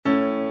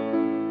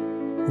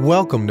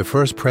Welcome to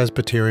First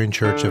Presbyterian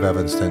Church of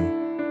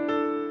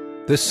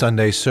Evanston. This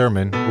Sunday's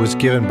sermon was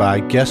given by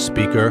guest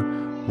speaker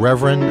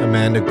Reverend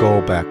Amanda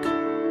Goldbeck.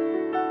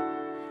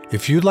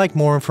 If you'd like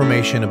more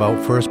information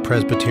about First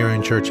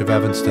Presbyterian Church of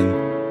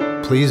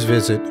Evanston, please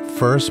visit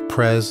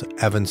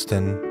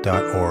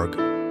firstpresevanston.org.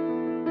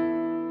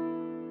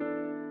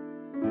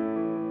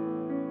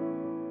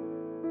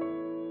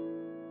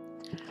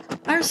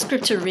 Our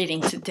scripture reading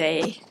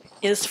today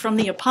is from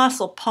the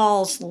Apostle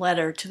Paul's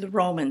letter to the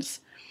Romans,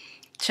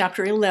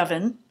 chapter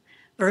 11,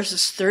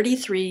 verses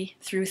 33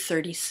 through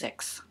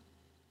 36.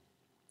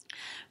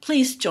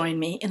 Please join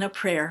me in a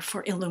prayer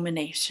for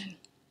illumination.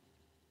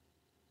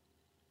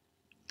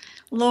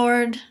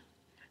 Lord,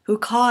 who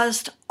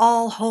caused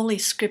all holy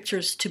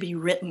scriptures to be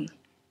written,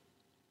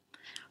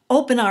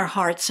 open our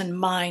hearts and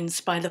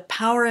minds by the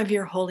power of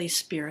your Holy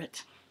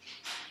Spirit,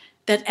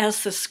 that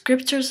as the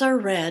scriptures are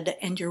read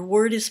and your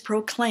word is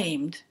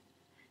proclaimed,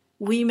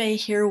 we may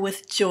hear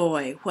with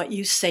joy what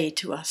you say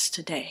to us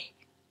today.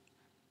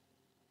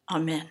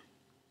 Amen.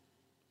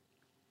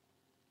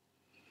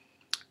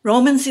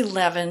 Romans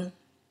 11,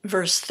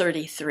 verse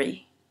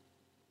 33.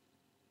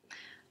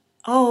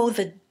 Oh,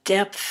 the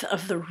depth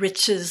of the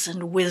riches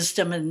and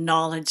wisdom and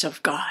knowledge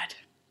of God!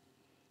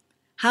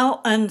 How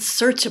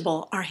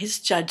unsearchable are his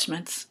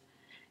judgments,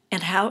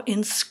 and how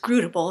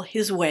inscrutable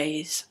his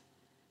ways!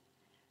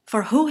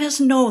 For who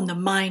has known the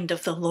mind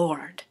of the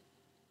Lord?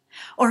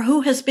 Or who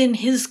has been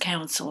his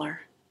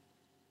counselor?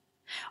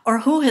 Or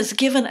who has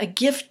given a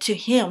gift to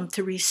him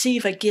to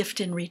receive a gift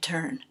in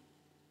return?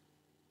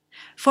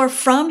 For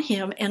from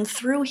him and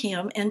through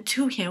him and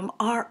to him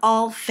are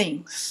all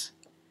things.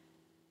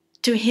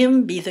 To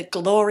him be the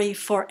glory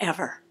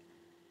forever.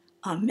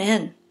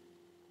 Amen.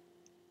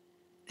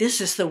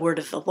 This is the word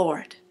of the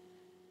Lord.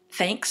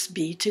 Thanks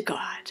be to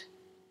God.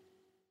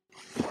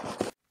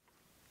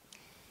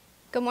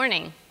 Good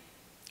morning,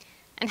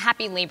 and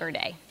happy Labor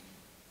Day.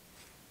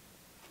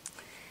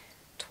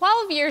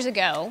 12 years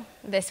ago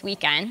this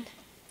weekend,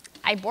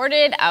 I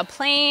boarded a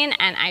plane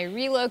and I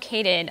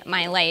relocated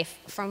my life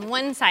from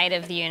one side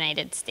of the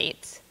United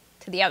States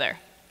to the other.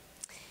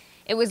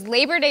 It was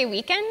Labor Day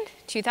weekend,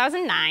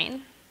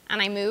 2009,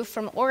 and I moved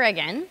from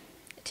Oregon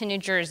to New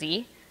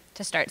Jersey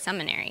to start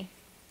seminary.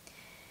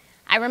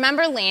 I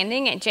remember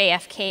landing at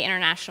JFK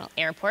International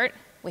Airport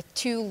with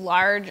 2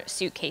 large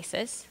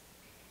suitcases.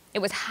 It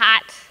was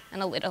hot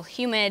and a little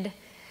humid,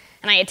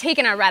 and I had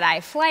taken a red-eye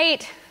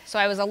flight, so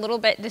I was a little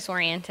bit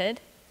disoriented.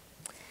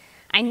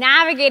 I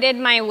navigated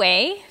my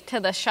way to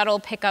the shuttle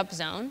pickup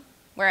zone,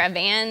 where a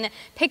van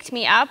picked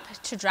me up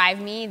to drive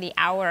me the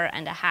hour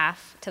and a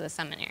half to the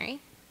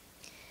seminary.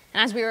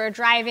 And as we were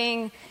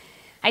driving,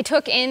 I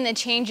took in the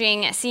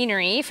changing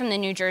scenery from the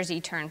New Jersey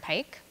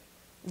Turnpike,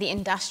 the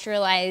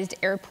industrialized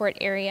airport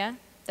area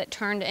that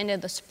turned into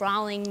the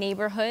sprawling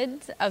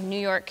neighborhoods of New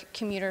York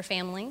commuter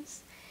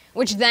families,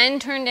 which then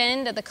turned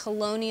into the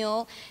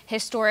colonial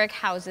historic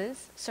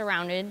houses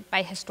surrounded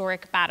by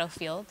historic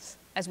battlefields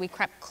as we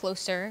crept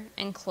closer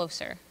and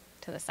closer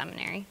to the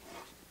seminary.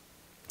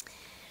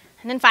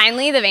 And then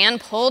finally, the van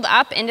pulled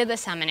up into the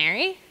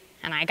seminary,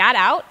 and I got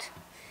out.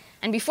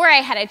 And before I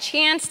had a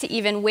chance to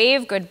even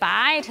wave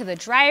goodbye to the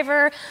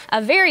driver,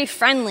 a very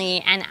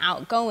friendly and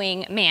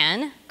outgoing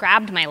man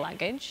grabbed my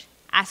luggage,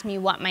 asked me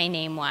what my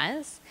name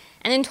was,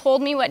 and then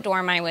told me what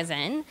dorm I was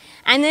in.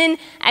 And then,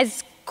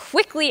 as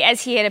quickly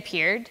as he had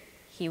appeared,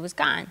 he was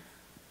gone.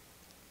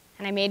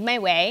 And I made my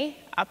way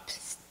up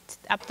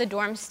the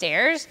dorm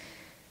stairs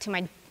to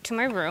my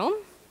room,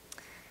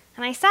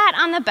 and I sat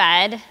on the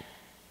bed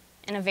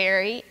in a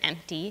very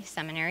empty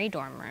seminary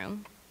dorm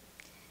room.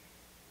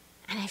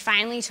 And I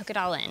finally took it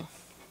all in,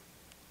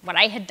 what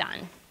I had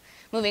done,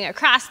 moving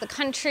across the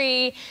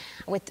country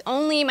with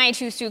only my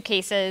 2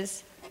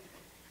 suitcases.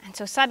 And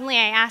so suddenly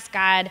I asked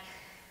God,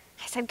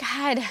 I said,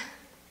 God,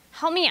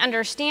 help me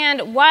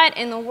understand what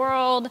in the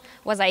world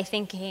was I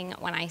thinking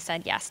when I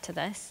said yes to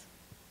this.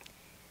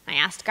 I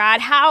asked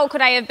God, how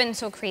could I have been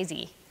so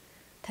crazy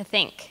to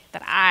think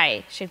that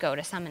I should go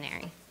to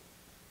seminary?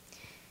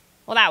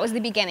 Well, that was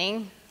the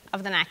beginning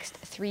of the next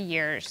 3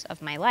 years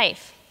of my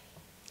life.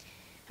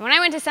 And when I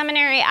went to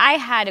seminary, I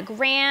had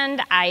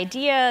grand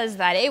ideas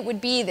that it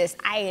would be this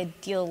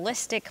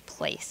idealistic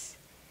place.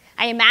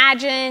 I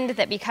imagined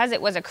that because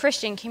it was a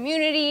Christian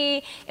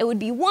community, it would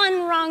be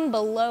one rung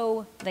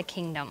below the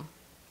kingdom.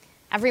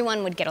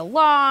 Everyone would get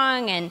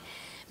along and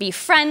be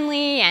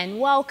friendly and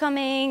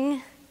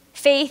welcoming.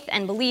 Faith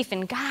and belief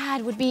in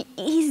God would be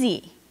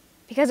easy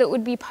because it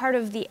would be part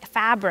of the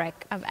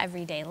fabric of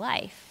everyday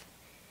life.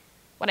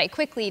 What I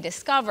quickly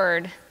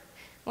discovered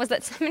was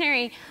that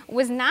seminary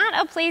was not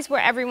a place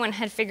where everyone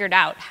had figured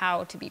out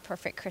how to be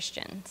perfect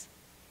Christians.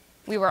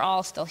 We were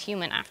all still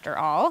human after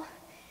all.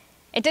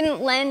 It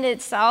didn't lend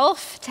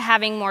itself to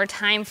having more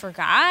time for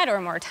God or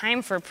more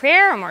time for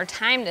prayer or more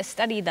time to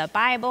study the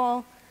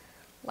Bible.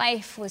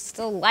 Life was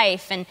still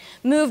life and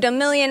moved a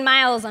million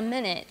miles a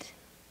minute.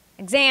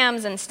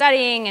 Exams and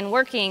studying and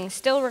working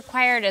still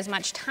required as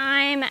much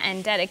time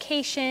and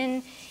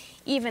dedication,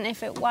 even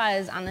if it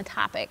was on the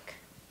topic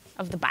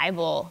of the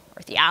Bible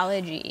or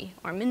theology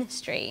or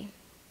ministry.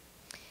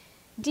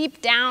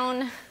 Deep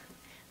down,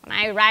 when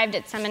I arrived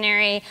at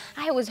seminary,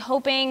 I was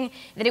hoping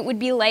that it would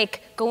be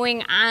like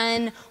going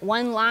on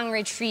one long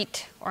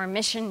retreat or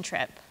mission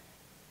trip.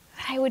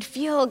 That I would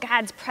feel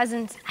God's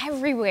presence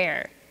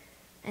everywhere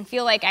and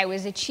feel like I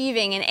was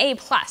achieving an A+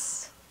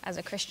 as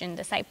a Christian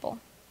disciple.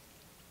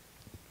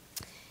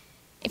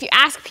 If you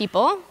ask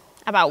people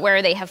about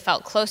where they have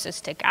felt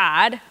closest to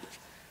God,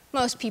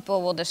 most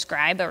people will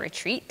describe a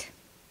retreat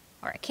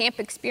or a camp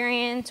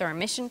experience or a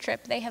mission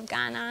trip they have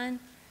gone on.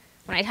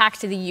 When I talk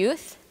to the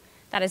youth,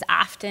 that is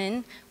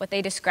often what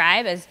they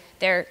describe as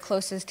their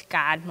closest to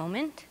God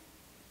moment.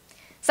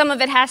 Some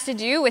of it has to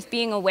do with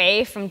being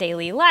away from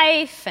daily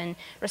life and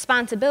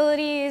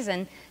responsibilities,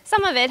 and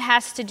some of it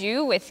has to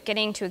do with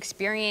getting to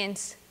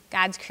experience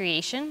God's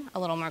creation a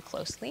little more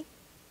closely.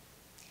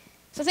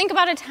 So think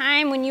about a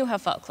time when you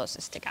have felt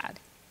closest to God.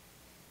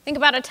 Think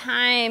about a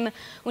time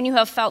when you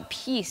have felt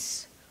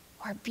peace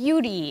or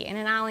beauty in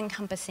an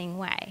all-encompassing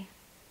way.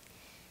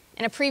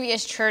 In a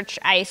previous church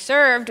I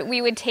served,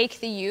 we would take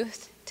the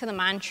youth to the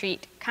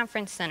Montreat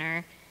Conference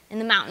Center in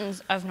the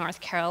mountains of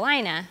North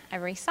Carolina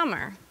every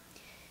summer.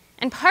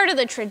 And part of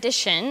the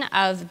tradition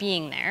of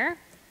being there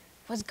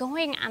was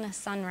going on a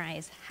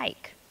sunrise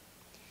hike.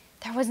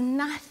 There was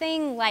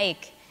nothing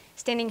like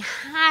standing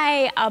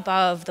high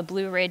above the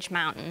Blue Ridge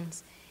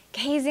Mountains,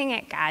 gazing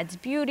at God's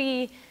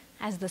beauty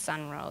as the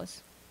sun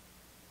rose.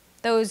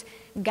 Those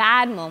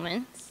God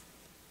moments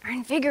are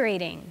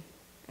invigorating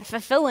and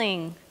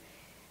fulfilling.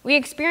 We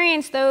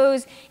experience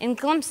those in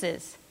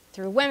glimpses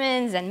through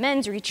women's and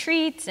men's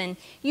retreats and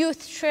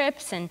youth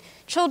trips and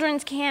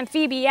children's camp,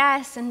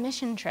 VBS, and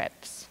mission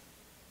trips.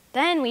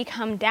 Then we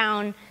come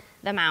down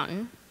the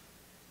mountain,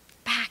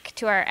 back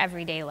to our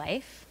everyday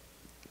life.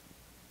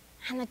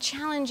 And the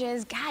challenge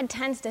is God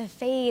tends to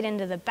fade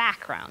into the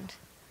background.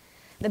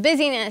 The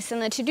busyness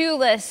and the to-do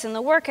lists and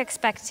the work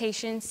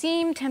expectations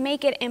seem to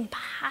make it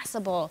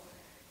impossible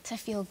to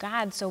feel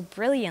God so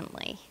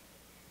brilliantly.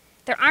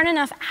 There aren't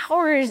enough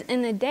hours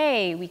in the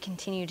day, we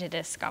continue to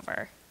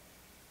discover.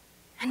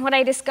 And what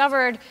I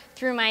discovered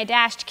through my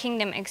Dashed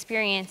Kingdom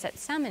experience at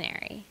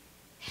seminary,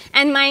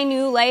 and my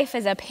new life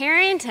as a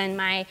parent and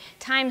my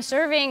time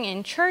serving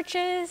in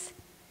churches,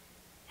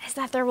 is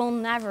that there will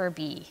never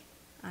be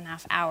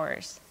enough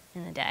hours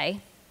in the day.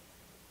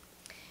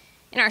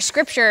 In our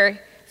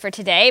scripture for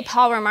today,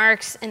 Paul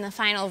remarks in the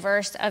final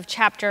verse of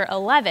chapter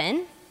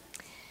 11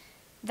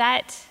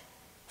 that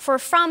for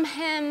from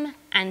him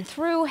and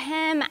through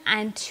him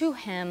and to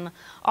him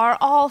are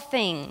all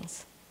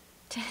things.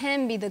 To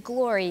him be the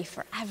glory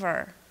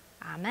forever.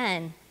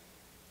 Amen.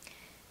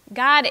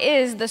 God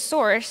is the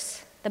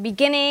source, the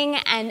beginning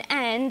and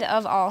end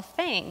of all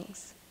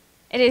things.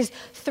 It is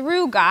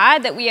through God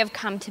that we have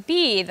come to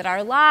be, that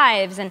our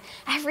lives and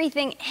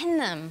everything in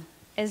them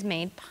is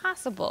made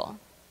possible.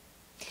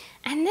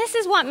 And this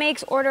is what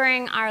makes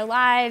ordering our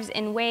lives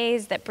in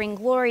ways that bring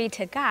glory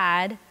to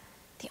God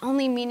the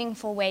only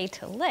meaningful way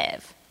to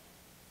live.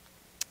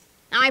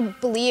 Now, I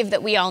believe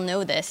that we all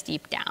know this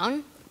deep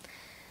down.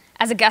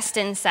 As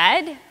Augustine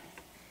said,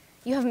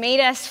 "You have made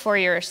us for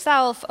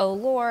yourself, O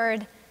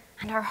Lord,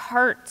 and our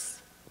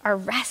hearts are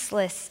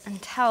restless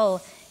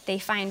until they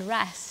find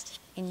rest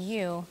in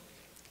you."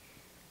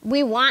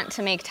 We want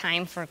to make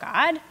time for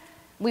God.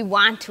 We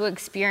want to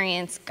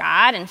experience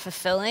God in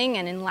fulfilling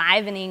and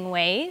enlivening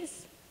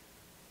ways.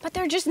 But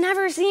there just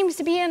never seems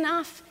to be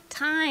enough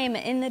time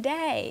in the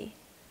day.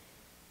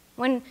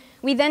 When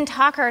we then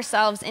talk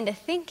ourselves into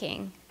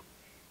thinking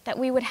that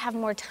we would have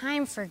more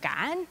time for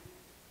God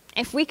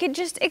if we could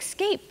just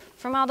escape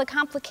from all the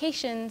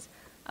complications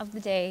of the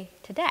day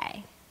to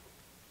day.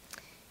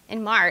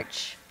 In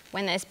March,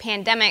 when this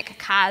pandemic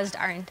caused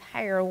our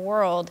entire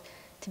world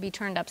to be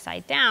turned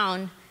upside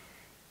down,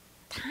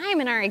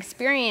 time and our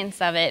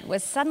experience of it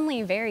was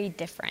suddenly very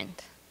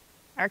different.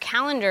 Our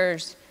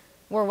calendars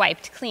were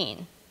wiped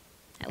clean,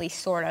 at least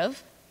sort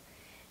of.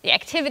 The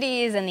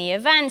activities and the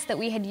events that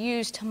we had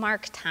used to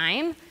mark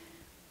time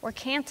were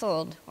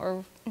canceled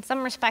or, in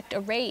some respect,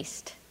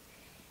 erased.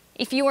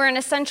 If you were an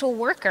essential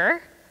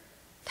worker,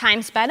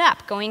 time sped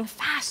up, going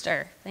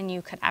faster than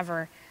you could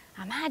ever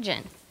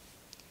imagine.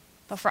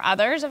 But for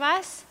others of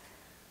us,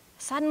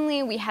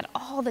 suddenly we had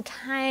all the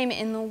time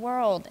in the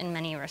world in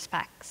many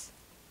respects.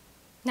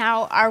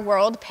 Now, our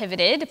world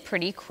pivoted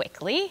pretty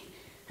quickly,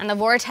 and the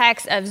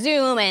vortex of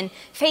Zoom and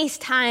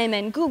FaceTime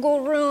and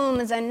Google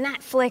Rooms and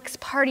Netflix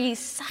parties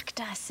sucked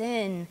us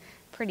in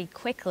pretty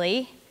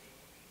quickly.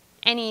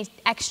 Any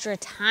extra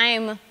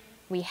time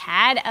we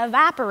had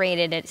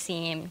evaporated, it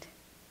seemed.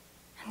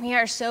 And we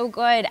are so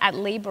good at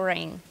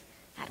laboring,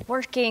 at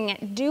working,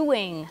 at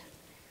doing,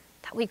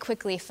 that we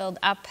quickly filled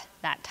up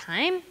that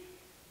time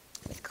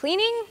with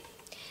cleaning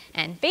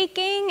and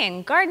baking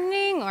and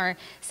gardening or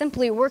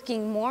simply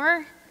working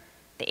more.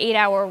 The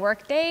 8-hour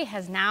workday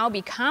has now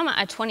become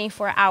a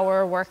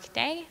 24-hour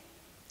workday.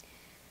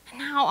 And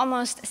now,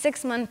 almost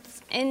 6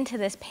 months into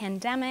this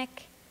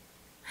pandemic,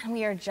 and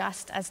we are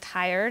just as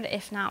tired,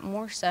 if not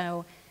more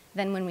so,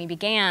 than when we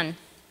began.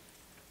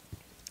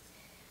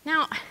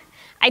 Now,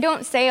 I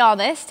don't say all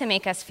this to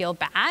make us feel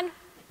bad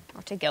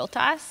or to guilt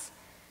us,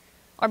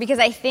 or because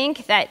I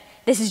think that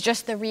this is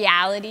just the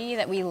reality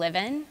that we live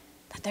in,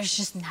 that there's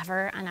just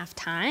never enough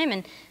time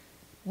and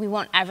we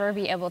won't ever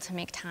be able to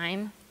make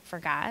time for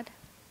God.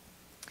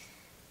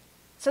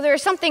 So there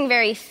is something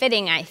very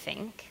fitting, I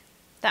think,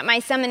 that my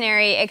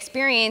seminary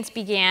experience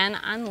began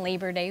on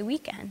Labor Day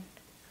weekend.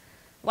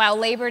 While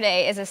Labor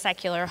Day is a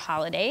secular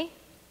holiday,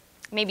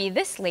 maybe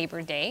this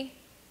Labor Day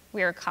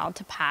we are called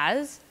to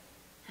pause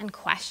and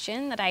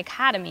question the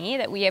dichotomy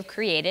that we have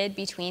created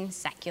between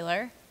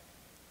secular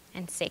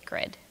and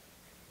sacred.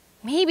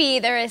 Maybe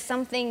there is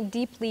something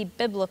deeply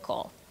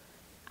biblical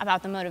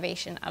about the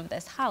motivation of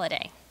this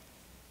holiday.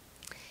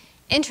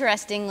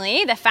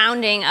 Interestingly, the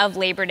founding of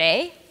Labor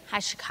Day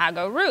has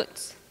Chicago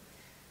roots.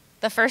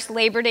 The first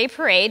Labor Day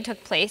parade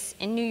took place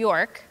in New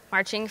York,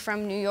 marching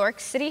from New York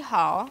City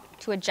Hall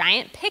to a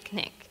giant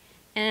picnic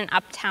in an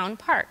uptown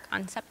park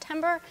on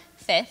September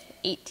 5th,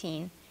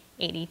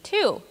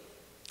 1882.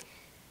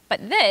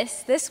 But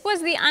this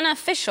was the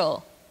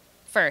unofficial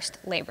first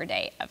Labor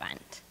Day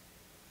event.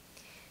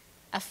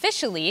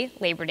 Officially,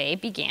 Labor Day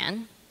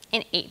began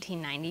in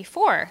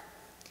 1894.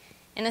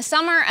 In the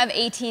summer of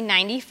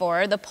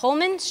 1894, the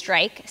Pullman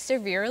strike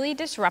severely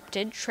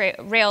disrupted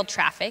rail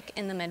traffic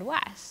in the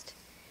Midwest,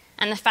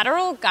 and the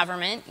federal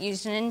government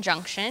used an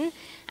injunction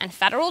and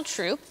federal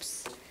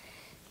troops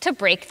to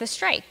break the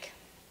strike.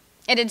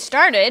 It had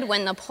started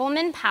when the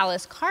Pullman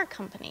Palace Car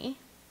Company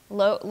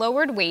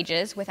lowered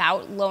wages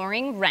without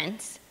lowering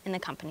rents in the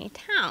company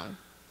town,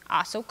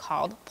 also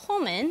called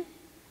Pullman,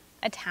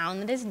 a town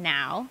that is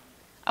now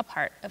a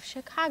part of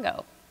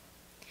Chicago.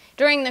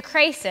 During the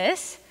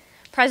crisis,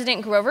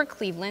 President Grover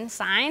Cleveland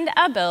signed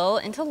a bill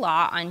into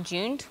law on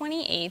June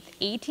 28,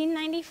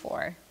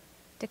 1894,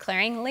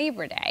 declaring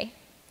Labor Day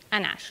a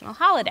national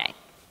holiday.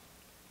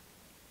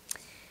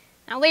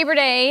 Now, Labor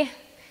Day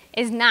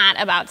is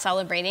not about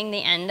celebrating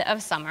the end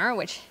of summer,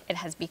 which it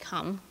has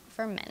become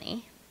for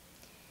many.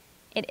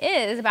 It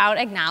is about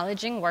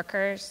acknowledging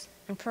workers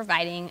and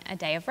providing a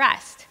day of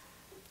rest.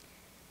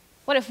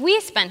 What if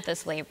we spent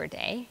this Labor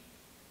Day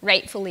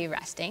rightfully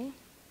resting,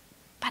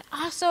 but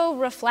also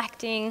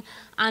reflecting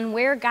on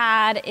where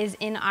God is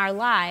in our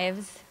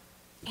lives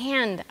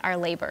and our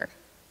labor?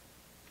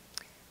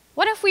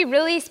 What if we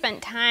really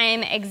spent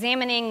time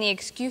examining the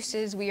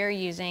excuses we are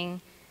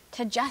using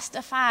to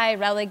justify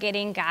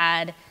relegating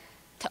God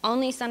to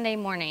only Sunday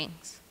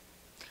mornings,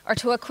 or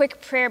to a quick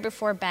prayer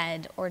before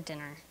bed or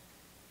dinner?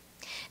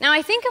 Now,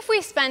 I think if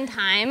we spend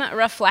time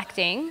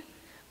reflecting,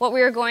 what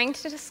we are going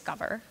to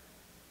discover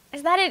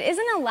is that it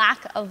isn't a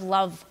lack of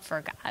love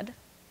for God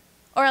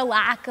or a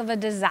lack of a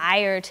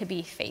desire to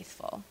be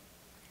faithful.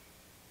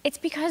 It's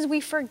because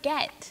we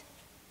forget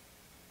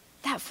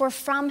that for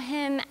from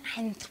him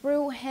and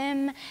through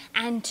him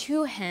and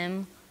to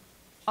him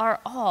are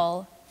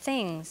all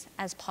things,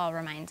 as Paul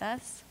reminds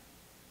us.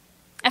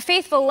 A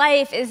faithful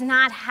life is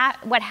not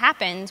what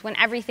happens when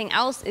everything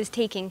else is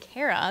taken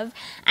care of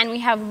and we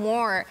have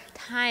more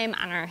time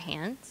on our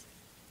hands.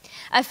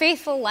 A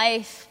faithful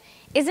life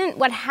isn't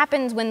what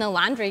happens when the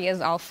laundry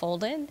is all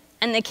folded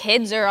and the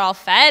kids are all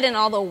fed and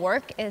all the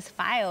work is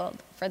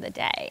filed for the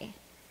day.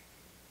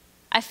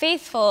 A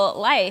faithful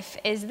life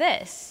is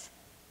this.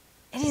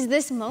 It is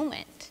this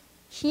moment,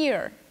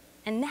 here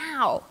and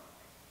now.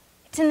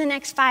 It's in the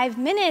next 5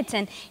 minutes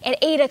and at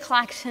 8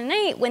 o'clock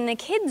tonight when the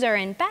kids are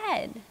in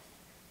bed.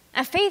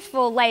 A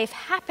faithful life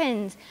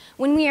happens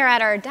when we are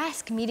at our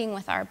desk meeting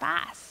with our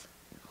boss,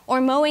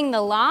 or mowing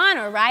the lawn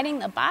or riding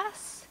the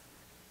bus.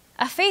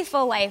 A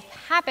faithful life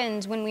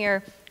happens when we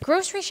are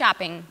grocery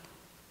shopping,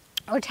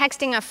 or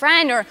texting a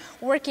friend, or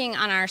working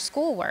on our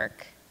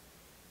schoolwork.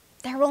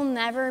 There will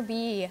never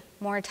be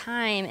more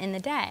time in the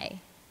day.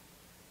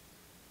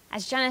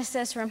 As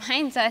Genesis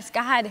reminds us,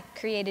 God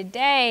created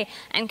day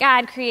and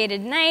God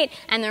created night,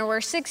 and there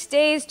were 6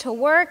 days to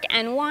work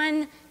and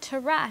 1 to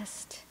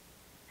rest.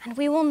 And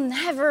we will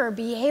never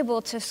be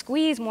able to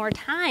squeeze more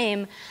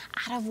time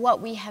out of what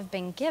we have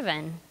been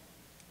given.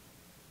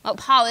 What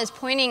Paul is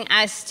pointing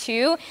us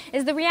to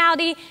is the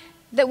reality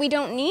that we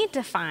don't need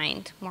to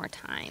find more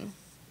time.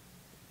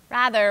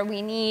 Rather,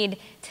 we need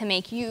to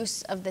make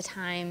use of the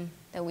time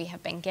that we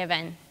have been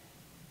given.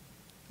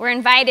 We're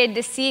invited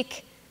to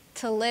seek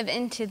to live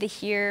into the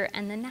here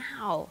and the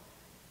now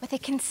with a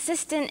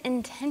consistent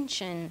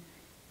intention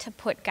to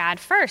put God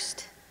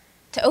first,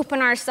 to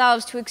open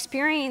ourselves to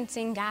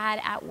experiencing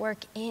God at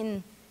work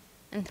in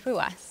and through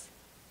us.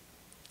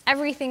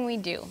 Everything we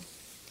do,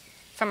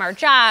 from our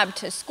job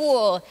to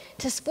school,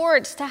 to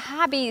sports, to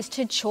hobbies,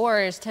 to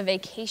chores, to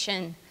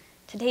vacation,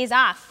 to days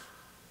off,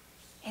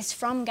 is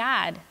from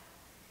God.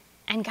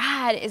 And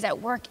God is at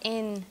work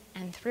in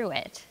and through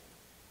it.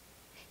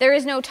 There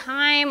is no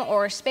time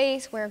or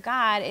space where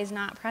God is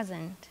not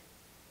present.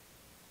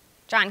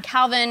 John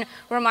Calvin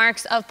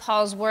remarks of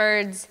Paul's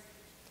words,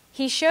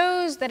 he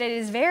shows that it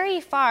is very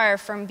far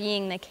from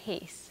being the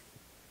case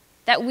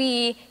that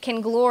we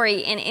can glory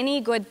in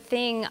any good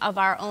thing of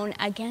our own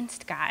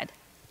against God,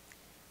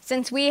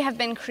 since we have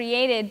been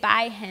created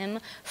by him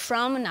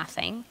from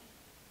nothing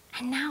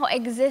and now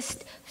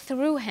exist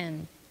through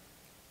him.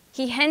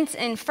 He hence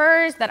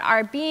infers that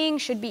our being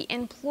should be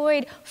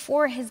employed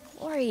for his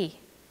glory.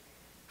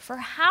 For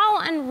how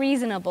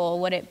unreasonable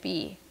would it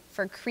be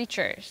for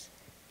creatures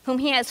whom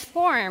he has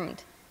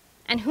formed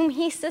and whom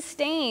he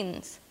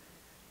sustains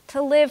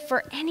to live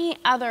for any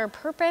other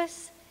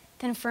purpose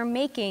than for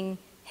making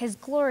his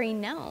glory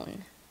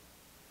known?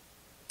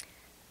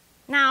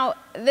 Now,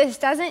 this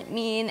doesn't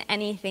mean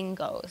anything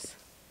goes,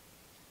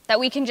 that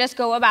we can just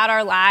go about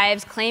our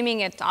lives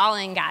claiming it's all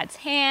in God's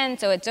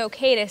hands, so it's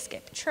okay to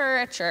skip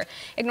church or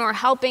ignore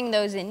helping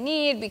those in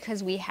need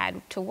because we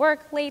had to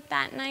work late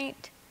that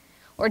night,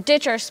 or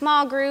ditch our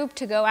small group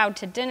to go out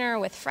to dinner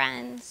with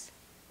friends.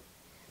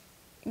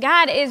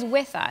 God is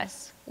with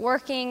us,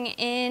 working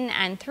in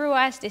and through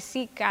us to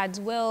seek God's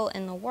will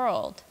in the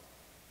world.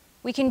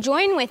 We can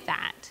join with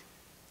that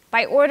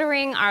by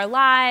ordering our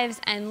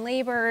lives and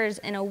labors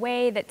in a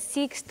way that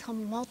seeks to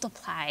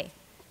multiply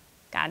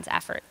God's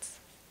efforts.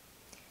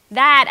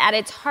 That, at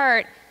its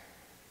heart,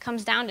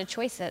 comes down to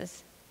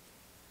choices.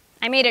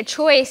 I made a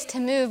choice to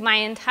move my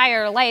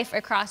entire life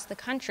across the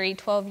country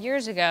 12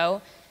 years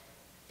ago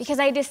because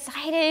I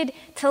decided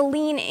to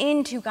lean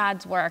into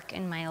God's work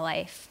in my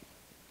life.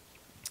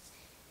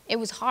 It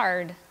was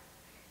hard,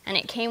 and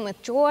it came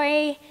with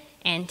joy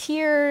and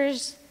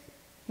tears,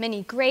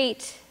 many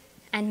great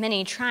and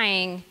many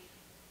trying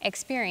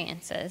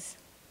experiences.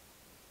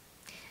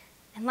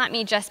 And let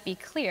me just be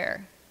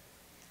clear.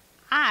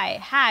 I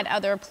had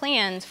other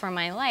plans for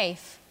my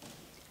life.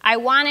 I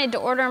wanted to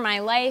order my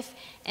life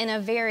in a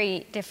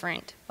very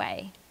different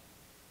way.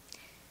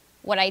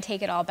 Would I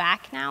take it all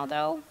back now,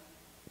 though?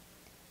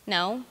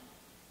 No.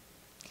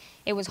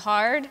 It was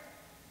hard,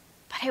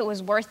 but it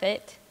was worth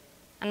it.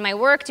 And my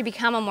work to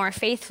become a more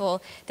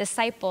faithful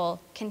disciple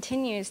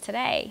continues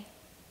today.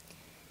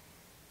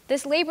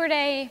 This Labor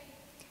Day,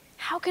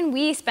 how can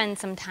we spend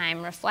some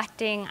time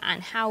reflecting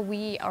on how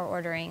we are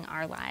ordering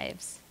our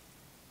lives?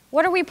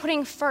 What are we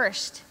putting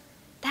first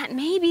that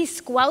may be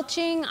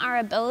squelching our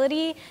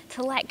ability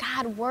to let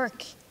God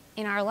work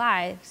in our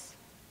lives?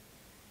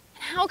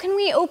 And how can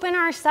we open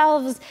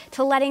ourselves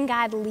to letting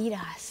God lead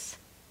us?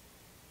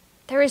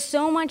 There is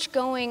so much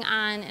going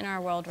on in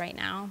our world right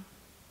now,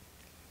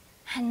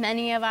 and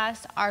many of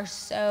us are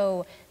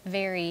so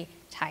very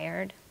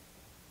tired.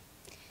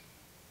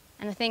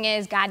 And the thing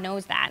is, God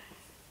knows that.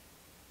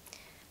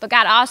 But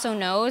God also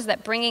knows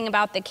that bringing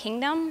about the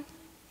kingdom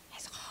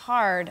is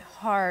hard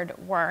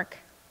work.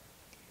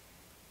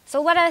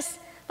 So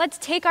let's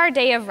take our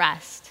day of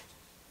rest,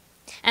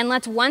 and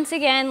let's once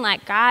again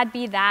let God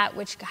be that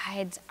which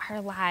guides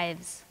our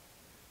lives,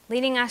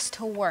 leading us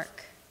to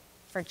work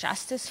for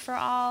justice for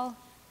all,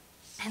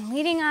 and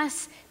leading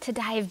us to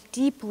dive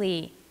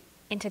deeply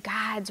into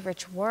God's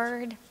rich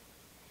word,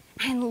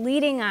 and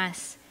leading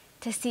us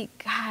to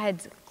seek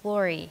God's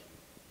glory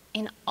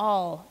in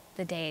all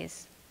the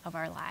days of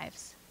our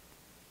lives.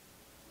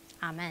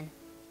 Amen.